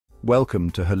Welcome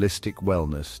to Holistic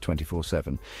Wellness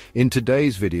 24/7. In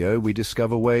today's video, we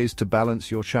discover ways to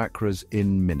balance your chakras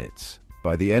in minutes.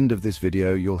 By the end of this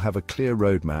video, you'll have a clear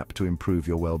roadmap to improve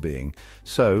your well-being.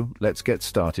 So, let's get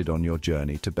started on your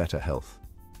journey to better health.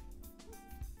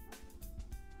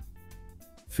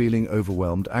 Feeling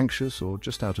overwhelmed, anxious, or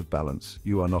just out of balance?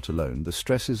 You are not alone. The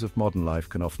stresses of modern life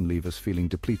can often leave us feeling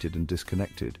depleted and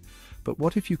disconnected. But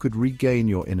what if you could regain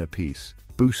your inner peace,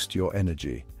 boost your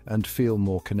energy, and feel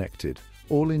more connected,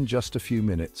 all in just a few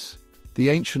minutes? The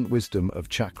ancient wisdom of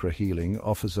chakra healing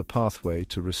offers a pathway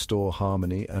to restore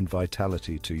harmony and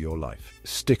vitality to your life.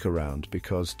 Stick around,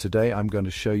 because today I'm going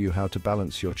to show you how to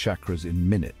balance your chakras in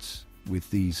minutes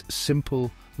with these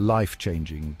simple,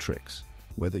 life-changing tricks.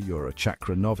 Whether you're a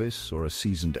chakra novice or a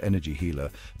seasoned energy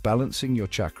healer, balancing your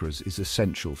chakras is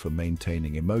essential for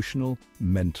maintaining emotional,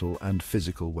 mental, and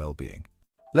physical well-being.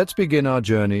 Let's begin our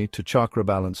journey to chakra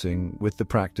balancing with the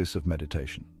practice of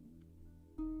meditation.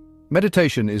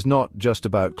 Meditation is not just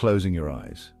about closing your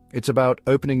eyes. It's about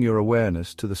opening your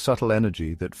awareness to the subtle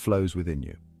energy that flows within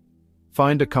you.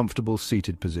 Find a comfortable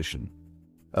seated position,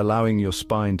 allowing your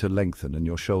spine to lengthen and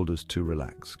your shoulders to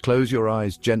relax. Close your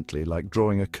eyes gently, like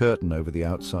drawing a curtain over the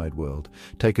outside world.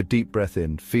 Take a deep breath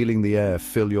in, feeling the air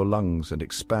fill your lungs and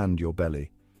expand your belly.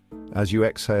 As you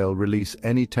exhale, release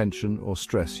any tension or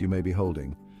stress you may be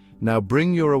holding. Now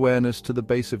bring your awareness to the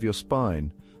base of your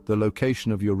spine, the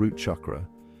location of your root chakra.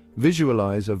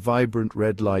 Visualize a vibrant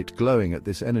red light glowing at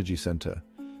this energy center.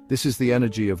 This is the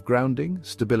energy of grounding,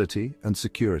 stability, and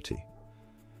security.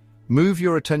 Move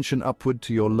your attention upward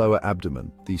to your lower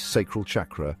abdomen, the sacral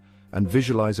chakra, and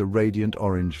visualize a radiant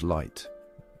orange light.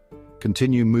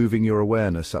 Continue moving your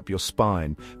awareness up your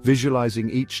spine, visualizing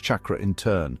each chakra in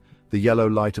turn: the yellow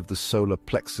light of the solar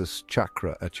plexus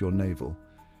chakra at your navel,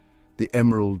 the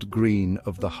emerald green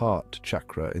of the heart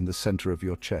chakra in the center of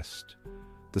your chest,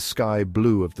 the sky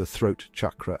blue of the throat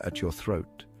chakra at your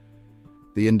throat,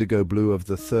 the indigo blue of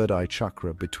the third eye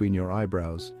chakra between your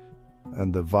eyebrows,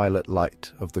 and the violet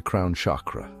light of the crown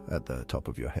chakra at the top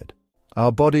of your head.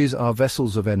 Our bodies are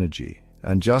vessels of energy,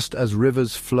 and just as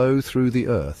rivers flow through the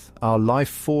earth, our life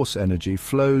force energy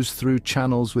flows through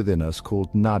channels within us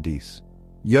called nadis.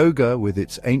 Yoga, with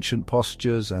its ancient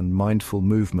postures and mindful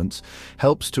movements,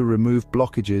 helps to remove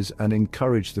blockages and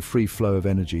encourage the free flow of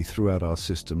energy throughout our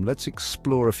system. Let's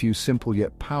explore a few simple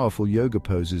yet powerful yoga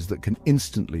poses that can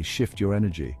instantly shift your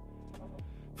energy.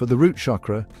 For the root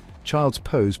chakra, Child's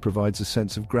pose provides a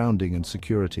sense of grounding and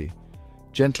security.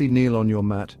 Gently kneel on your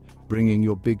mat, bringing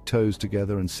your big toes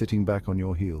together and sitting back on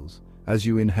your heels. As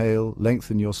you inhale,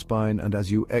 lengthen your spine, and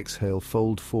as you exhale,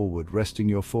 fold forward, resting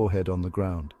your forehead on the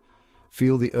ground.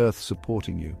 Feel the earth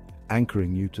supporting you,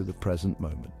 anchoring you to the present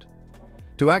moment.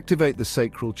 To activate the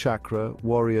sacral chakra,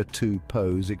 Warrior Two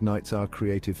pose ignites our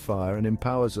creative fire and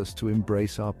empowers us to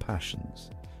embrace our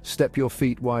passions. Step your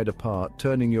feet wide apart,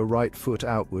 turning your right foot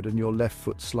outward and your left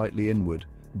foot slightly inward.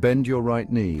 Bend your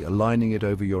right knee, aligning it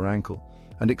over your ankle,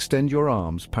 and extend your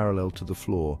arms parallel to the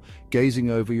floor,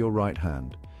 gazing over your right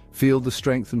hand. Feel the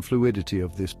strength and fluidity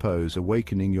of this pose,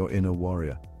 awakening your inner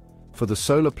warrior. For the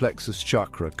solar plexus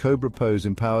chakra, Cobra pose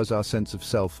empowers our sense of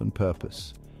self and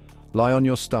purpose. Lie on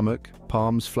your stomach,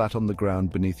 palms flat on the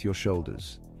ground beneath your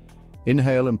shoulders.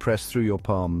 Inhale and press through your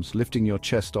palms, lifting your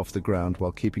chest off the ground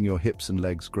while keeping your hips and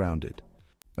legs grounded.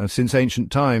 Since ancient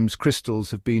times,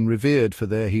 crystals have been revered for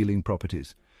their healing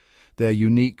properties, their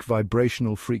unique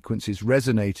vibrational frequencies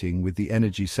resonating with the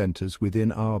energy centers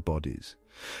within our bodies.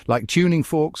 Like tuning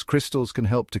forks, crystals can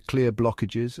help to clear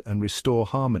blockages and restore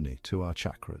harmony to our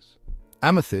chakras.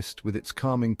 Amethyst, with its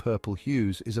calming purple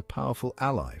hues, is a powerful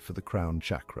ally for the crown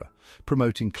chakra,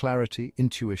 promoting clarity,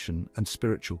 intuition, and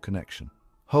spiritual connection.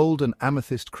 Hold an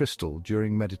amethyst crystal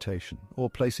during meditation, or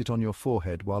place it on your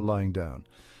forehead while lying down,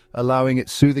 allowing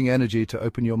its soothing energy to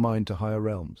open your mind to higher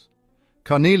realms.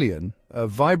 Carnelian, a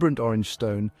vibrant orange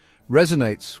stone,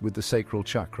 resonates with the sacral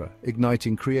chakra,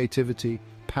 igniting creativity,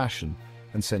 passion,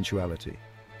 and sensuality.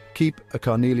 Keep a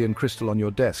carnelian crystal on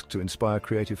your desk to inspire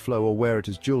creative flow, or wear it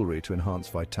as jewelry to enhance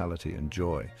vitality and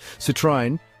joy.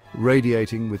 Citrine,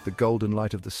 radiating with the golden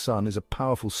light of the sun, is a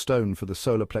powerful stone for the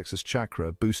solar plexus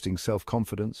chakra, boosting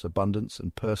self-confidence, abundance,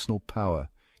 and personal power.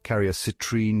 Carry a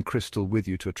citrine crystal with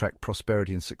you to attract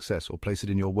prosperity and success, or place it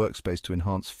in your workspace to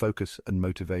enhance focus and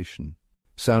motivation.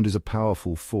 Sound is a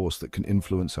powerful force that can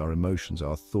influence our emotions,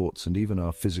 our thoughts, and even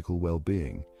our physical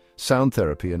well-being. Sound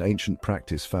therapy, an ancient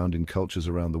practice found in cultures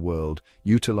around the world,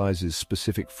 utilizes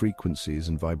specific frequencies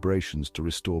and vibrations to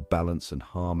restore balance and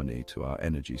harmony to our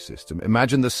energy system.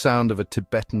 Imagine the sound of a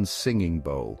Tibetan singing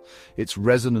bowl, its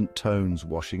resonant tones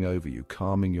washing over you,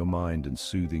 calming your mind and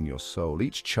soothing your soul.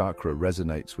 Each chakra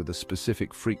resonates with a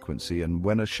specific frequency, and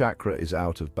when a chakra is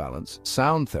out of balance,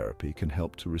 sound therapy can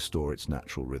help to restore its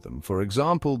natural rhythm. For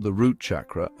example, the root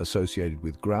chakra, associated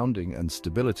with grounding and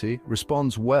stability,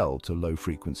 responds well to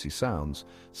low-frequency sounds,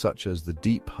 such as the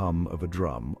deep hum of a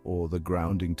drum or the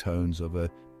grounding tones of a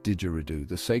didgeridoo.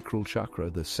 The sacral chakra,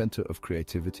 the center of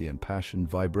creativity and passion,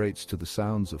 vibrates to the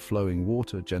sounds of flowing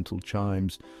water, gentle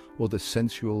chimes, or the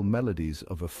sensual melodies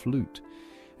of a flute.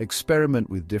 Experiment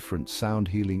with different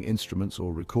sound-healing instruments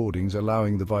or recordings,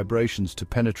 allowing the vibrations to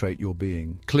penetrate your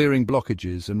being, clearing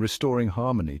blockages and restoring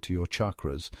harmony to your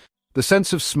chakras. The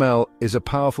sense of smell is a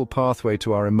powerful pathway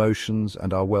to our emotions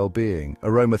and our well-being.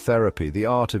 Aromatherapy, the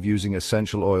art of using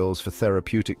essential oils for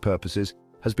therapeutic purposes,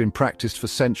 has been practiced for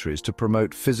centuries to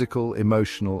promote physical,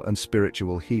 emotional, and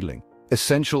spiritual healing.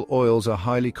 Essential oils are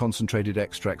highly concentrated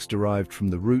extracts derived from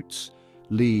the roots,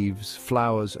 leaves,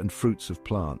 flowers, and fruits of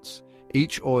plants.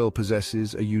 Each oil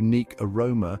possesses a unique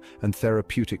aroma and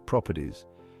therapeutic properties,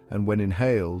 and when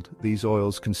inhaled, these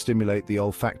oils can stimulate the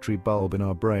olfactory bulb in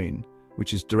our brain,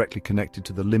 which is directly connected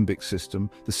to the limbic system,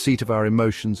 the seat of our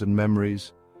emotions and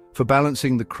memories. For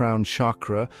balancing the crown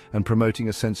chakra and promoting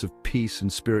a sense of peace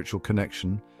and spiritual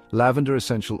connection, lavender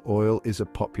essential oil is a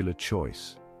popular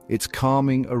choice. Its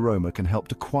calming aroma can help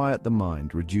to quiet the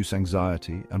mind, reduce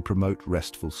anxiety, and promote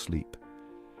restful sleep.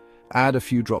 Add a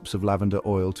few drops of lavender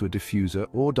oil to a diffuser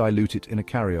or dilute it in a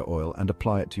carrier oil and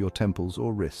apply it to your temples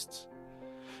or wrists.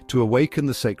 To awaken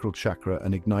the sacral chakra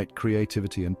and ignite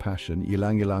creativity and passion,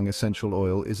 ylang-ylang essential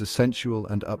oil is a sensual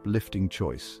and uplifting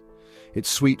choice. Its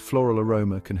sweet floral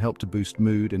aroma can help to boost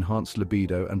mood, enhance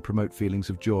libido, and promote feelings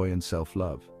of joy and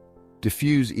self-love.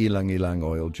 Diffuse ylang-ylang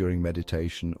oil during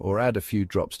meditation or add a few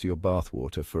drops to your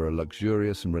bathwater for a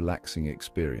luxurious and relaxing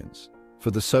experience.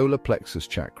 For the solar plexus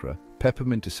chakra,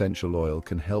 peppermint essential oil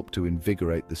can help to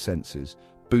invigorate the senses,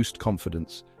 boost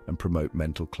confidence, and promote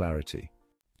mental clarity.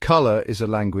 Color is a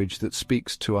language that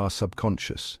speaks to our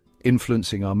subconscious,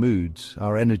 influencing our moods,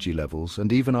 our energy levels,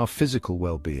 and even our physical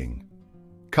well-being.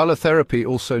 Color therapy,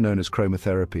 also known as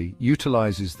chromotherapy,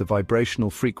 utilizes the vibrational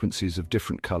frequencies of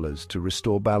different colors to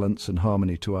restore balance and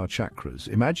harmony to our chakras.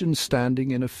 Imagine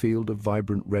standing in a field of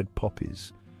vibrant red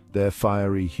poppies, their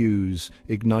fiery hues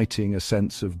igniting a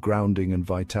sense of grounding and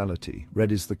vitality.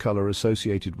 Red is the color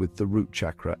associated with the root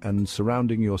chakra, and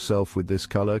surrounding yourself with this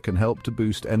color can help to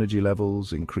boost energy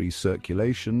levels, increase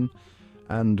circulation,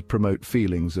 and promote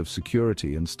feelings of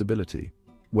security and stability.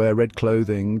 Wear red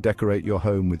clothing, decorate your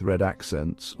home with red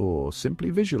accents, or simply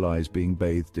visualize being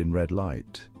bathed in red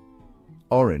light.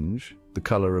 Orange, the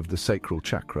color of the sacral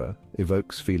chakra,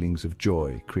 evokes feelings of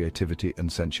joy, creativity,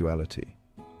 and sensuality.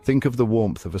 Think of the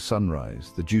warmth of a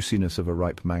sunrise, the juiciness of a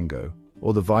ripe mango,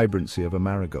 or the vibrancy of a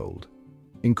marigold.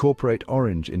 Incorporate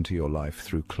orange into your life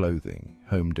through clothing,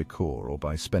 home decor, or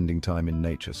by spending time in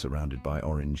nature surrounded by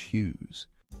orange hues.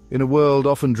 In a world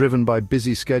often driven by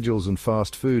busy schedules and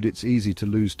fast food, it's easy to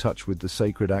lose touch with the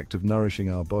sacred act of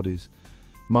nourishing our bodies.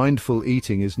 Mindful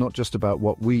eating is not just about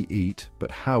what we eat,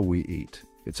 but how we eat.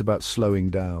 It's about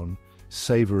slowing down,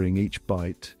 savoring each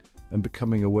bite, and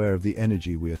becoming aware of the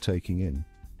energy we are taking in.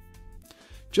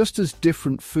 Just as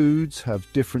different foods have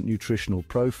different nutritional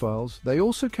profiles, they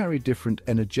also carry different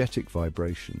energetic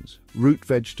vibrations. Root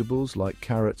vegetables like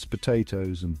carrots,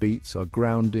 potatoes, and beets are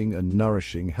grounding and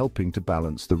nourishing, helping to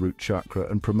balance the root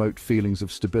chakra and promote feelings of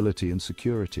stability and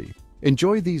security.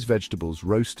 Enjoy these vegetables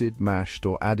roasted, mashed,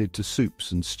 or added to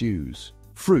soups and stews.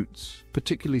 Fruits,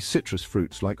 particularly citrus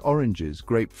fruits like oranges,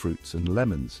 grapefruits, and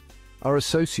lemons, are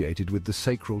associated with the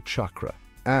sacral chakra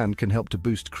and can help to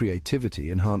boost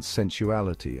creativity, enhance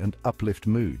sensuality, and uplift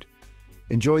mood.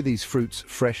 Enjoy these fruits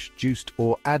fresh, juiced,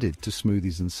 or added to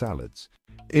smoothies and salads.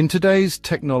 In today's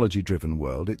technology-driven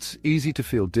world, it's easy to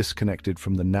feel disconnected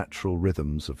from the natural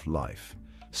rhythms of life.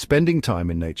 Spending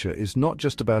time in nature is not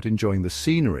just about enjoying the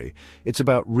scenery, it's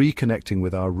about reconnecting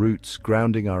with our roots,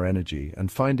 grounding our energy,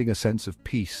 and finding a sense of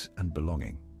peace and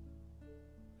belonging.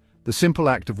 The simple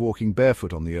act of walking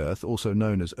barefoot on the earth, also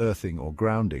known as earthing or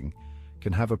grounding,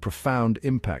 can have a profound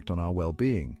impact on our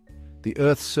well-being. The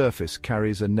Earth's surface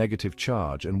carries a negative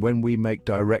charge, and when we make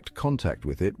direct contact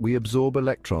with it, we absorb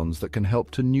electrons that can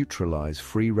help to neutralize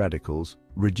free radicals,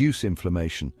 reduce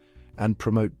inflammation, and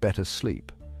promote better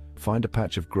sleep. Find a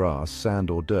patch of grass, sand,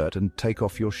 or dirt and take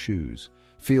off your shoes.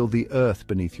 Feel the earth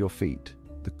beneath your feet,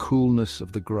 the coolness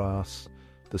of the grass,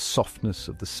 the softness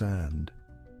of the sand.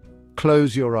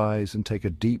 Close your eyes and take a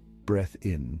deep deep breath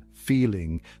in,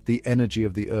 feeling the energy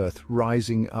of the earth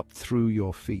rising up through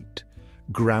your feet,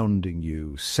 grounding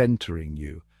you, centering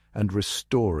you, and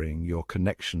restoring your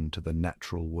connection to the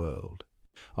natural world.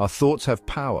 Our thoughts have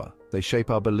power. They shape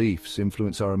our beliefs,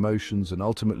 influence our emotions, and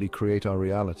ultimately create our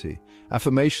reality.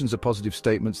 Affirmations are positive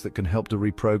statements that can help to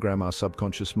reprogram our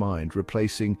subconscious mind,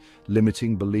 replacing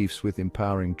limiting beliefs with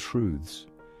empowering truths.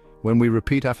 When we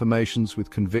repeat affirmations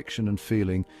with conviction and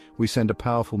feeling, we send a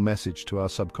powerful message to our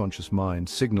subconscious mind,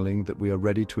 signaling that we are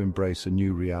ready to embrace a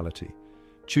new reality.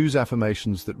 Choose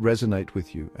affirmations that resonate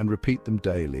with you and repeat them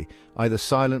daily, either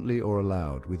silently or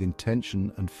aloud, with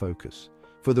intention and focus.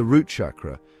 For the root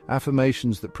chakra,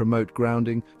 affirmations that promote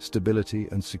grounding, stability,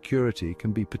 and security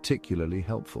can be particularly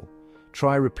helpful.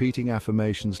 Try repeating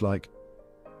affirmations like,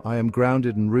 "I am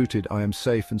grounded and rooted, I am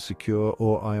safe and secure,"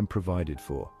 or "I am provided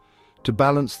for." To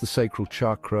balance the sacral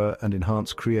chakra and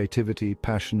enhance creativity,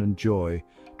 passion, and joy,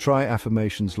 try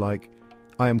affirmations like,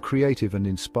 "I am creative and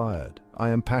inspired," "I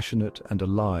am passionate and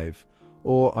alive,"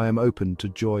 or "I am open to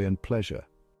joy and pleasure."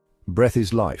 Breath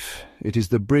is life. It is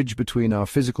the bridge between our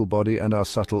physical body and our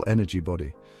subtle energy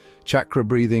body. Chakra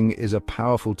breathing is a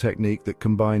powerful technique that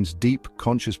combines deep,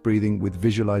 conscious breathing with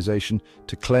visualization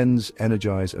to cleanse,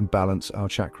 energize, and balance our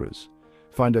chakras.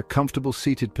 Find a comfortable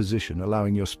seated position,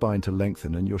 allowing your spine to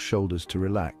lengthen and your shoulders to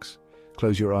relax.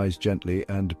 Close your eyes gently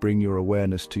and bring your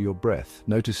awareness to your breath,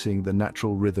 noticing the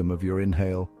natural rhythm of your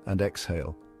inhale and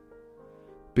exhale.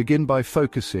 Begin by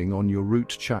focusing on your root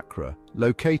chakra,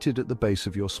 located at the base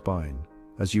of your spine.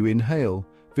 As you inhale,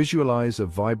 visualize a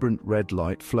vibrant red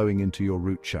light flowing into your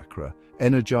root chakra,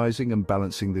 energizing and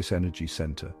balancing this energy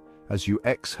center. As you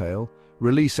exhale,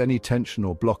 release any tension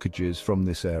or blockages from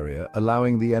this area,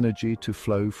 allowing the energy to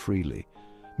flow freely.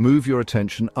 Move your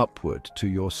attention upward to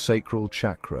your sacral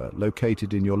chakra,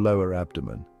 located in your lower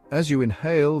abdomen. As you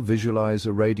inhale, visualize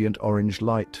a radiant orange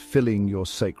light filling your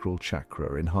sacral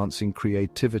chakra, enhancing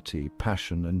creativity,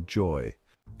 passion, and joy.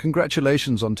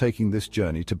 Congratulations on taking this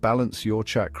journey to balance your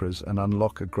chakras and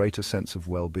unlock a greater sense of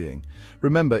well-being.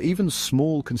 Remember, even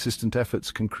small, consistent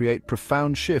efforts can create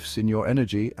profound shifts in your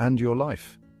energy and your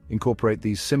life. Incorporate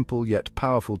these simple yet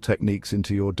powerful techniques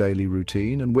into your daily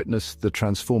routine and witness the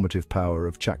transformative power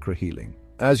of chakra healing.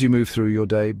 As you move through your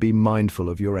day, be mindful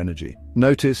of your energy.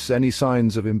 Notice any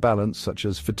signs of imbalance, such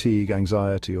as fatigue,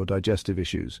 anxiety, or digestive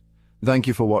issues. Thank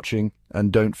you for watching,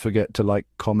 and don't forget to like,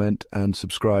 comment, and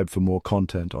subscribe for more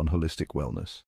content on holistic wellness.